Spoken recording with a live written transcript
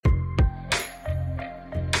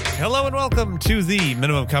Hello and welcome to the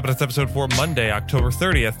Minimum Competence episode for Monday, October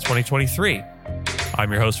 30th, 2023.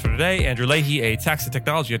 I'm your host for today, Andrew Leahy, a tax and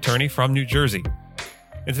technology attorney from New Jersey.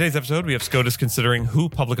 In today's episode, we have SCOTUS considering who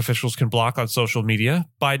public officials can block on social media,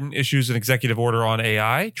 Biden issues an executive order on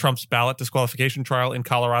AI, Trump's ballot disqualification trial in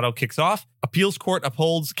Colorado kicks off, appeals court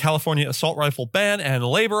upholds California assault rifle ban, and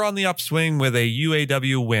labor on the upswing with a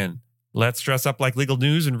UAW win. Let's dress up like legal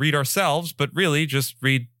news and read ourselves, but really just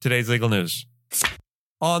read today's legal news.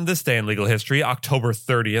 On this day in legal history, October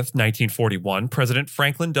 30th, 1941, President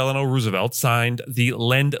Franklin Delano Roosevelt signed the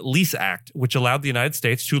Lend-Lease Act, which allowed the United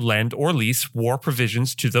States to lend or lease war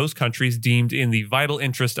provisions to those countries deemed in the vital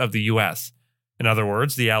interest of the U.S., in other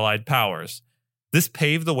words, the Allied powers. This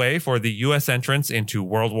paved the way for the U.S. entrance into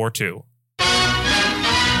World War II.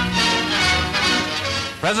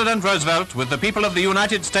 President Roosevelt, with the people of the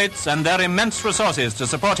United States and their immense resources to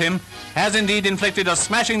support him, has indeed inflicted a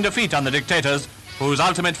smashing defeat on the dictators, whose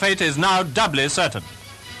ultimate fate is now doubly certain.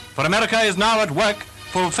 For America is now at work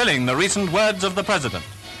fulfilling the recent words of the President.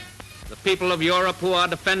 The people of Europe who are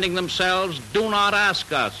defending themselves do not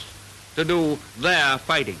ask us to do their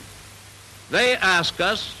fighting. They ask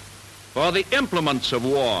us for the implements of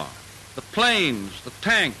war, the planes, the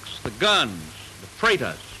tanks, the guns, the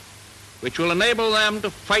freighters, which will enable them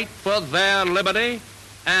to fight for their liberty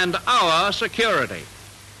and our security.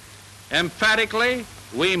 Emphatically,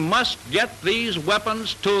 we must get these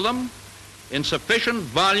weapons to them in sufficient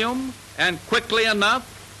volume and quickly enough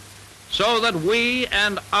so that we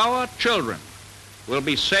and our children will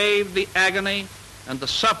be saved the agony and the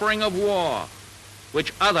suffering of war,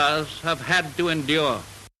 which others have had to endure.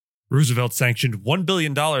 Roosevelt sanctioned $1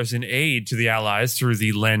 billion in aid to the Allies through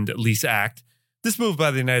the Lend-Lease Act. This move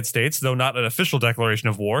by the United States, though not an official declaration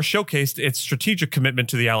of war, showcased its strategic commitment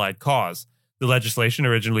to the Allied cause. The legislation,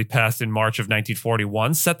 originally passed in March of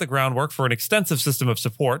 1941, set the groundwork for an extensive system of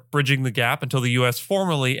support, bridging the gap until the U.S.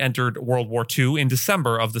 formally entered World War II in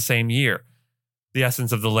December of the same year. The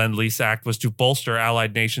essence of the Lend-Lease Act was to bolster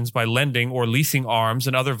Allied nations by lending or leasing arms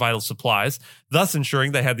and other vital supplies, thus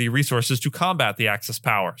ensuring they had the resources to combat the Axis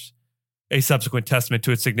powers. A subsequent testament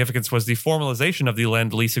to its significance was the formalization of the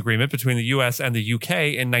Lend-Lease Agreement between the U.S. and the U.K.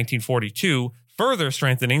 in 1942, further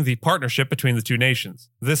strengthening the partnership between the two nations.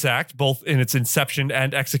 This act, both in its inception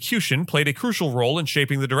and execution, played a crucial role in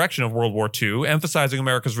shaping the direction of World War II, emphasizing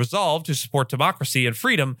America's resolve to support democracy and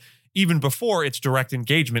freedom even before its direct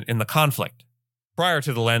engagement in the conflict. Prior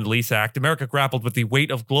to the Lend-Lease Act, America grappled with the weight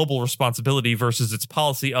of global responsibility versus its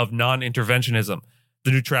policy of non-interventionism.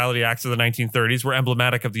 The Neutrality Acts of the 1930s were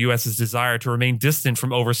emblematic of the U.S.'s desire to remain distant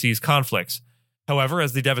from overseas conflicts. However,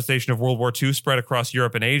 as the devastation of World War II spread across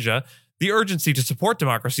Europe and Asia, the urgency to support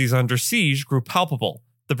democracies under siege grew palpable.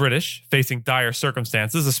 The British, facing dire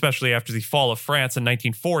circumstances, especially after the fall of France in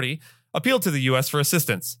 1940, appealed to the U.S. for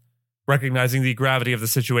assistance. Recognizing the gravity of the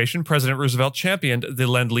situation, President Roosevelt championed the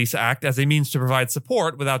Lend-Lease Act as a means to provide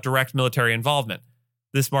support without direct military involvement.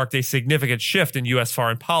 This marked a significant shift in U.S.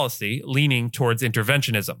 foreign policy, leaning towards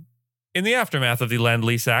interventionism. In the aftermath of the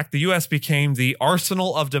Lend-Lease Act, the U.S. became the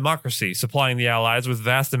arsenal of democracy, supplying the Allies with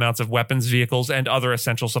vast amounts of weapons, vehicles, and other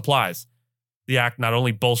essential supplies. The act not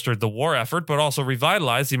only bolstered the war effort, but also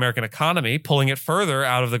revitalized the American economy, pulling it further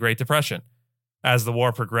out of the Great Depression. As the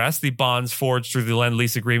war progressed, the bonds forged through the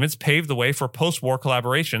Lend-Lease agreements paved the way for post-war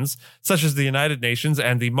collaborations, such as the United Nations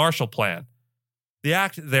and the Marshall Plan. The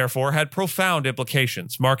act, therefore, had profound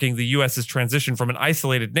implications, marking the U.S.'s transition from an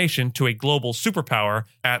isolated nation to a global superpower,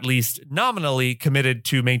 at least nominally committed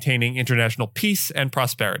to maintaining international peace and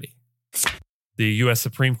prosperity. The U.S.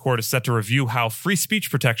 Supreme Court is set to review how free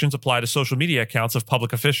speech protections apply to social media accounts of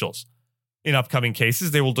public officials. In upcoming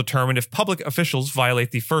cases, they will determine if public officials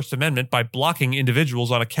violate the First Amendment by blocking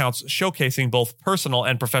individuals on accounts showcasing both personal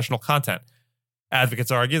and professional content.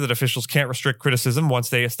 Advocates argue that officials can't restrict criticism once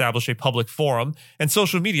they establish a public forum, and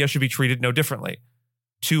social media should be treated no differently.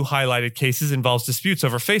 Two highlighted cases involve disputes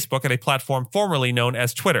over Facebook and a platform formerly known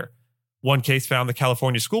as Twitter. One case found the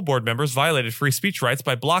California school board members violated free speech rights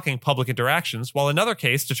by blocking public interactions, while another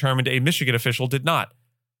case determined a Michigan official did not.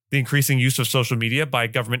 The increasing use of social media by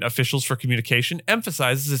government officials for communication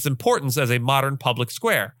emphasizes its importance as a modern public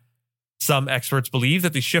square. Some experts believe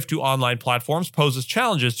that the shift to online platforms poses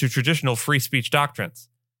challenges to traditional free speech doctrines.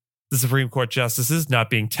 The Supreme Court justices,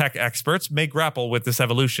 not being tech experts, may grapple with this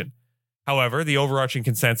evolution. However, the overarching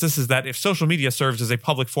consensus is that if social media serves as a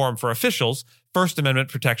public forum for officials, First Amendment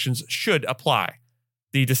protections should apply.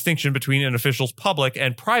 The distinction between an official's public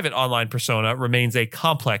and private online persona remains a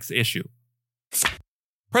complex issue.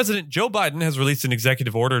 President Joe Biden has released an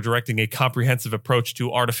executive order directing a comprehensive approach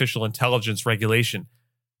to artificial intelligence regulation.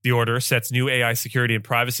 The order sets new AI security and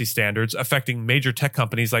privacy standards affecting major tech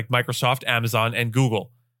companies like Microsoft, Amazon, and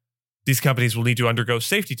Google. These companies will need to undergo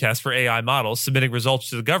safety tests for AI models, submitting results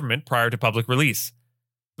to the government prior to public release.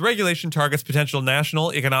 The regulation targets potential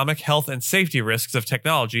national, economic, health, and safety risks of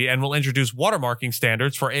technology and will introduce watermarking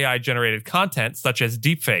standards for AI-generated content such as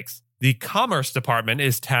deepfakes. The Commerce Department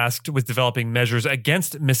is tasked with developing measures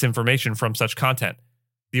against misinformation from such content.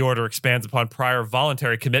 The order expands upon prior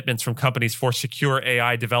voluntary commitments from companies for secure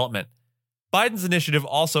AI development. Biden's initiative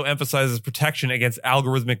also emphasizes protection against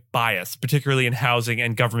algorithmic bias, particularly in housing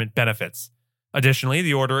and government benefits. Additionally,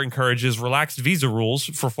 the order encourages relaxed visa rules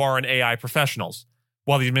for foreign AI professionals.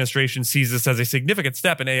 While the administration sees this as a significant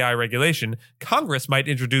step in AI regulation, Congress might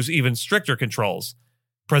introduce even stricter controls.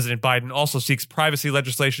 President Biden also seeks privacy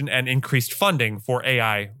legislation and increased funding for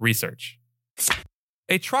AI research.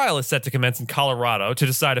 A trial is set to commence in Colorado to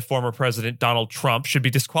decide if former President Donald Trump should be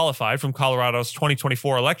disqualified from Colorado's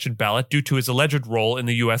 2024 election ballot due to his alleged role in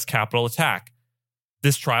the U.S. Capitol attack.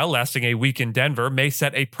 This trial, lasting a week in Denver, may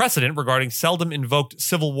set a precedent regarding seldom invoked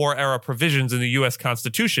Civil War-era provisions in the U.S.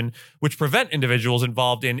 Constitution, which prevent individuals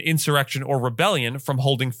involved in insurrection or rebellion from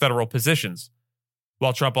holding federal positions.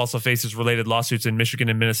 While Trump also faces related lawsuits in Michigan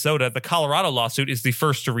and Minnesota, the Colorado lawsuit is the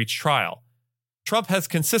first to reach trial. Trump has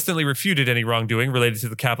consistently refuted any wrongdoing related to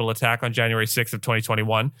the Capitol attack on January 6 of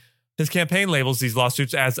 2021. His campaign labels these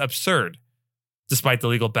lawsuits as absurd. Despite the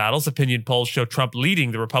legal battles, opinion polls show Trump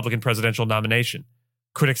leading the Republican presidential nomination.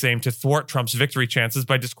 Critics aim to thwart Trump's victory chances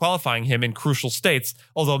by disqualifying him in crucial states,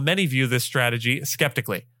 although many view this strategy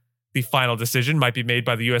skeptically. The final decision might be made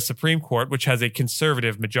by the U.S. Supreme Court, which has a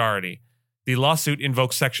conservative majority. The lawsuit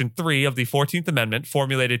invokes Section 3 of the 14th Amendment,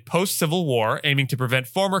 formulated post-Civil War, aiming to prevent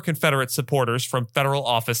former Confederate supporters from federal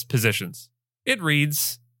office positions. It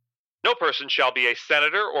reads, "No person shall be a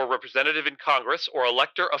senator or representative in Congress or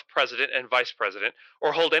elector of president and vice president,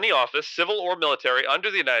 or hold any office, civil or military, under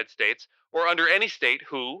the United States or under any state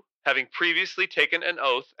who, having previously taken an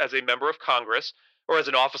oath as a member of Congress or as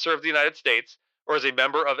an officer of the United States or as a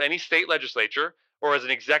member of any state legislature or as an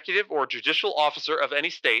executive or judicial officer of any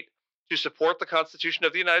state, to support the Constitution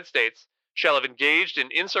of the United States, shall have engaged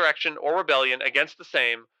in insurrection or rebellion against the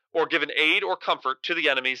same, or given aid or comfort to the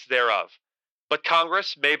enemies thereof. But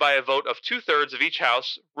Congress may by a vote of 2/3 of each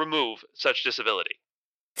house remove such disability."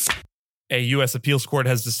 A U.S. appeals court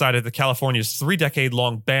has decided that California's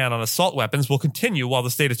 3-decade-long ban on assault weapons will continue while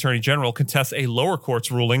the state attorney general contests a lower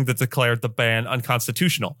court's ruling that declared the ban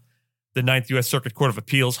unconstitutional. The Ninth U.S. Circuit Court of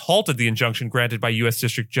Appeals halted the injunction granted by U.S.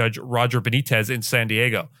 District Judge Roger Benitez in San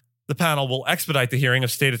Diego. The panel will expedite the hearing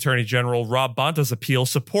of State Attorney General Rob Bonta's appeal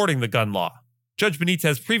supporting the gun law. Judge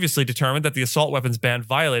Benitez previously determined that the assault weapons ban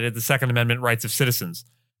violated the Second Amendment rights of citizens.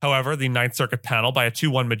 However, the Ninth Circuit panel, by a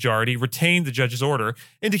 2-1 majority, retained the judge's order,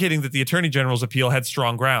 indicating that the Attorney General's appeal had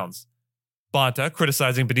strong grounds. Bonta,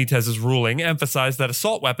 criticizing Benitez's ruling, emphasized that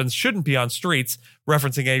assault weapons shouldn't be on streets,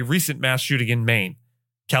 referencing a recent mass shooting in Maine.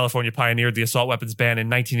 California pioneered the assault weapons ban in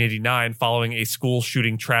 1989 following a school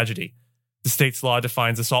shooting tragedy. The state's law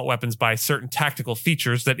defines assault weapons by certain tactical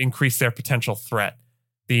features that increase their potential threat.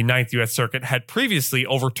 The Ninth U.S. Circuit had previously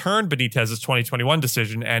overturned Benitez's 2021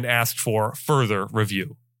 decision and asked for further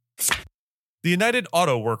review. The United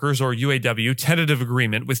Auto Workers, or UAW, tentative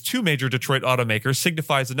agreement with 2 major Detroit automakers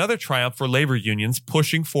signifies another triumph for labor unions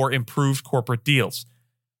pushing for improved corporate deals.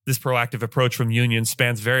 This proactive approach from unions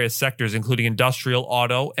spans various sectors, including industrial,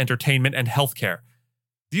 auto, entertainment, and healthcare.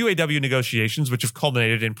 The UAW negotiations, which have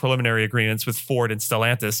culminated in preliminary agreements with Ford and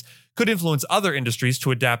Stellantis, could influence other industries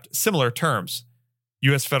to adapt similar terms.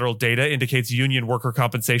 U.S. federal data indicates union worker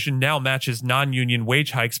compensation now matches non-union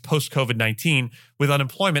wage hikes post-COVID-19, with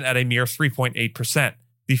unemployment at a mere 3.8%.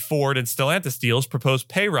 The Ford and Stellantis deals propose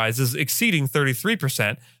pay rises exceeding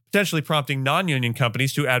 33%, potentially prompting non-union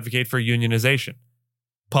companies to advocate for unionization.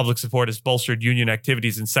 Public support has bolstered union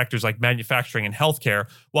activities in sectors like manufacturing and healthcare,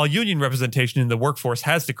 while union representation in the workforce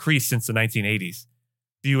has decreased since the 1980s.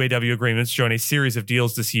 The UAW agreement's shown a series of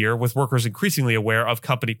deals this year, with workers increasingly aware of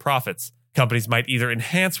company profits. Companies might either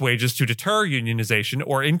enhance wages to deter unionization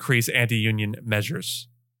or increase anti-union measures.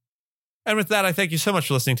 And with that, I thank you so much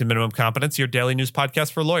for listening to Minimum Competence, your daily news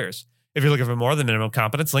podcast for lawyers. If you're looking for more than Minimum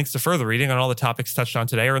Competence, links to further reading on all the topics touched on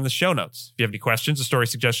today are in the show notes. If you have any questions or story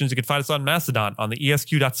suggestions, you can find us on Mastodon on the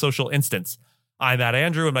esq.social instance. I'm at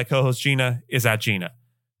Andrew, and my co-host Gina is at Gina.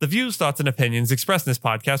 The views, thoughts, and opinions expressed in this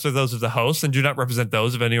podcast are those of the hosts and do not represent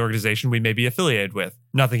those of any organization we may be affiliated with.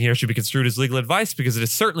 Nothing here should be construed as legal advice because it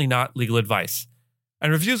is certainly not legal advice.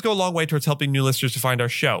 And reviews go a long way towards helping new listeners to find our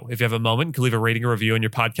show. If you have a moment, you can leave a rating or review in your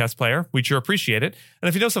podcast player. We'd sure appreciate it. And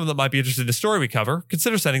if you know someone that might be interested in the story we cover,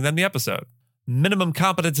 consider sending them the episode. Minimum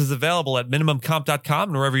Competence is available at minimumcomp.com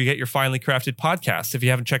and wherever you get your finely crafted podcasts. If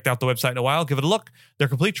you haven't checked out the website in a while, give it a look. There are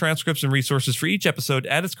complete transcripts and resources for each episode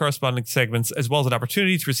and its corresponding segments, as well as an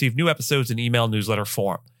opportunity to receive new episodes in email newsletter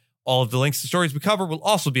form. All of the links to stories we cover will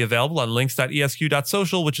also be available on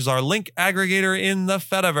links.esq.social, which is our link aggregator in the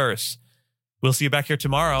Fediverse. We'll see you back here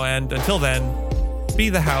tomorrow, and until then, be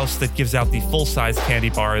the house that gives out the full-size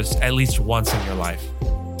candy bars at least once in your life.